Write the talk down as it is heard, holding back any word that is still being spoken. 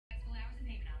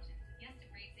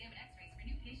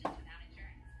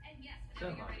So,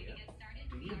 Maria,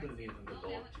 do you believe in the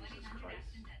Lord Jesus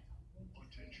Christ?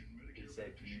 He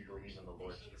said, do you believe in the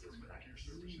Lord Jesus Christ?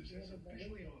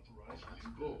 Well, that's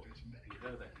good. You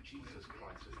know that Jesus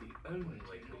Christ is the only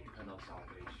way to eternal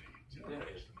salvation. There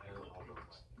is no other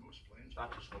way.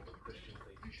 That is what the Christian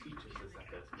faith teaches, is that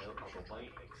there's no other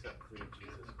way except through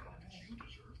Jesus Christ.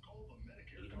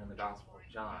 Even in the Gospel of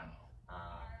John,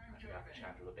 I forgot the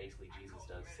chapter, but basically Jesus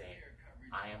does say,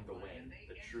 I am the way,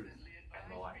 the truth, and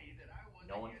the life.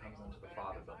 No one comes unto the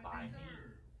Father but by me.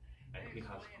 And he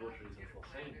has good reason for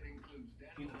saying it.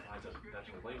 He provides a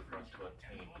better way for us to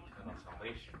attain eternal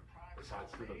salvation, besides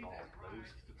through the law of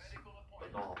Moses.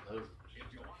 The law of Moses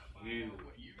is just a huge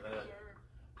burden.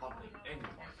 Hardly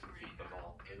anyone can keep the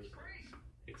law of Moses.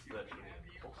 It's literally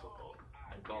impossible,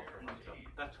 and God provided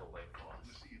a better way for us,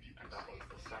 and that was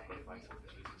the sacrifice of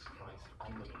Jesus Christ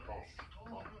on the cross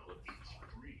on Good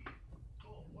Friday.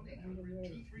 Call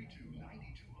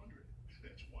 1-800-232-9200.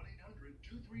 That's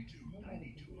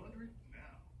 1-800-232-9200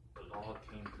 now. The law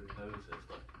came through Moses,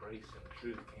 but grace and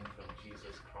truth came from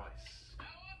Jesus Christ.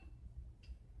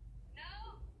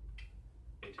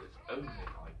 It is only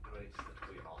by grace that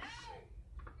we are saved.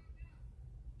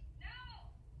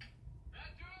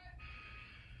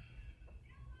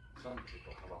 Some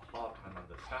people have a hard time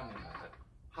understanding that.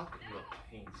 How can you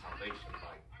obtain salvation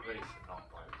by grace and not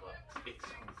by works? It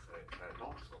sounds very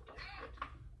paradoxical, doesn't it?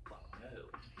 But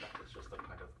no, that is just the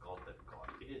kind of God that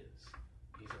God is.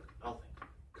 He's a loving,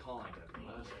 kind, and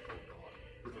merciful God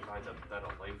who provides a better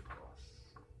way for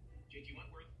us. J.G.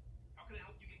 Wentworth, how can I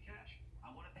help you get cash? I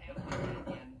want to pay off my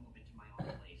rent and move into my own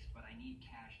place, but I need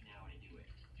cash now to do it.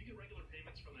 Do you get regular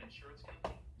payments from an insurance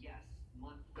company? Yes,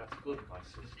 monthly. That's good, my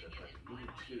sister, that you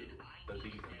too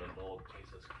believe in the Lord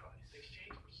Jesus Christ.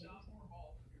 Exchange for some or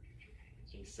all of your future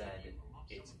payments. He said,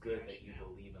 it's good that you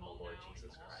believe in the Lord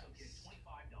Jesus Also Christ. get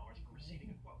 $25 for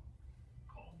receiving a quote.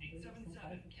 Call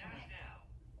 877 cash now.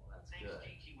 Well, that's Thanks, good.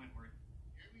 J.G. Wentworth.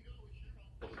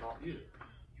 What about you?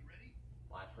 You ready?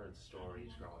 Well, I've heard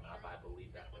stories growing up. I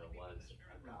believed that there was a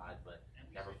God, but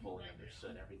never fully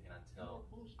understood everything until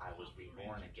I was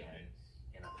reborn again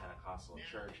in a Pentecostal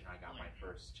church, and I got my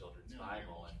first children's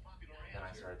Bible, and then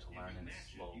I started to learn, and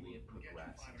slowly it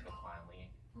progressed until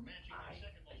finally I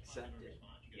accepted,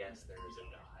 yes, there is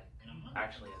a God.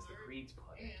 Actually, as the creeds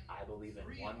put it, I believe in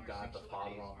one God, the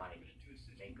Father Almighty,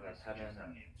 maker of heaven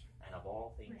and earth, and of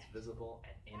all things visible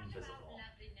and invisible,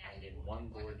 and in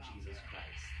one Lord Jesus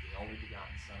Christ, the only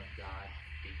begotten Son of God,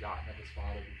 begotten of his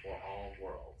Father before all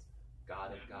worlds,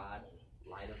 God of God,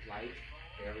 light of light,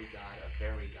 very God of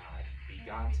very God,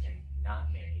 begotten, not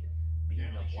made,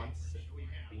 being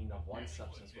of one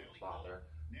substance with the Father,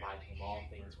 by whom all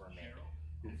things were made,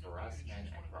 who for us men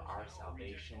and for our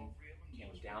salvation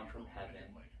came down from heaven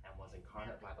and was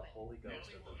incarnate by the Holy Ghost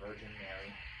of the Virgin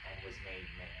Mary and was made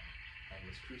man, and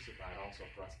was crucified also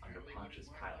for us under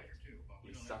Pontius Pilate.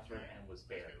 He suffered and was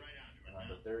buried, and on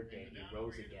the third day he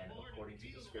rose again according to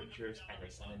the Scriptures and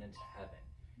ascended into heaven,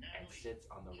 and sits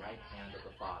on the right hand of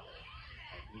the Father.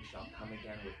 And he shall come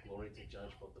again with glory to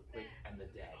judge both the quick and the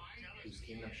dead, whose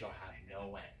kingdom shall have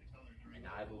no end. And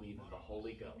I believe in the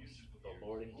Holy Ghost, the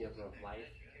Lord and giver of life,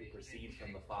 who proceeds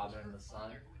from the Father and the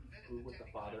Son, who with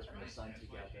the Father and the Son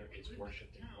together is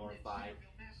worshipped and glorified,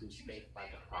 who spake by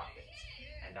the prophets.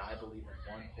 And I believe in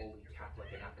one holy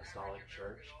Catholic and Apostolic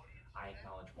Church. I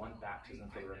acknowledge one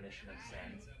baptism for the remission of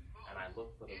sins, and I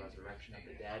look for the resurrection of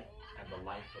the dead and the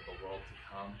life of the world to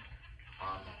come.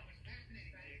 Amen.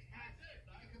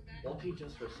 What he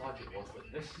just recited was the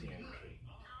Nicene Creed.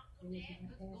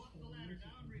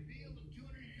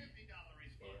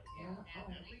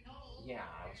 Yeah,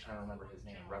 I was trying to remember his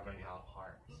name, Reverend Ralph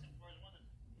Hart.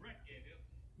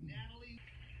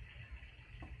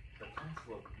 The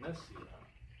Council of Nicaea,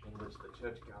 in which the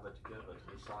church gathered together to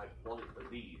decide what it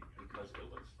believed, because there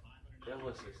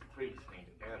was this priest named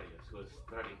Arius who was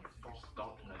spreading false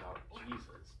doctrine about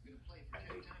Jesus, and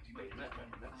they met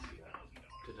at Nicaea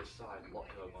to decide what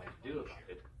they were going to do about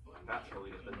it, and that's how we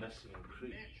get the Nicene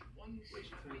Creed, which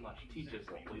pretty much teaches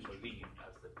what we believe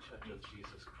as the Church of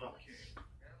Jesus Christ.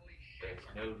 There's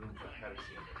no room for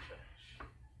heresy in the church.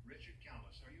 Richard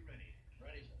Callis, are you ready?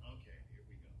 Ready, sir. Okay, here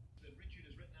we go. That Richard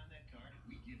has written on that card,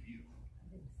 we give you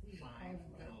 $5,000. What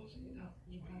do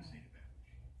you say to that?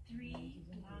 3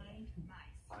 blind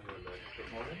mice. Are you ready?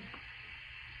 Good morning.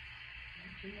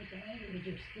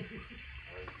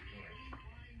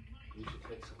 You should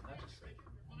take some medicine.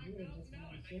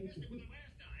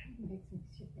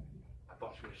 I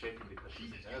thought she was shaking because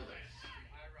she's nervous.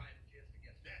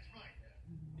 That's right.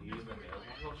 Do you even know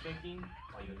why you're shaking?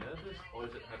 Are you nervous, or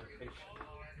is it medication?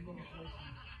 No.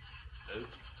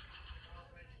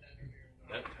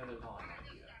 Don't tell a lie.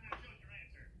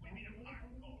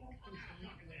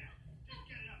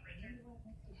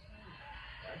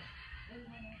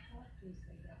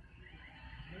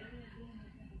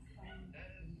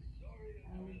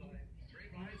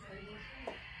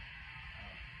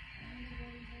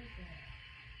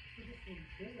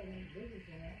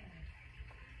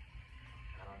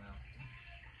 I don't know.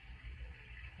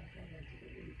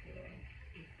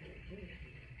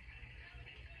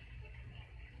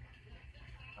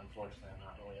 Unfortunately, I'm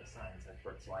not really a science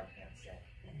expert, so I can't say.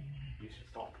 You should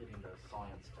stop getting those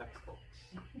science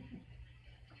textbooks.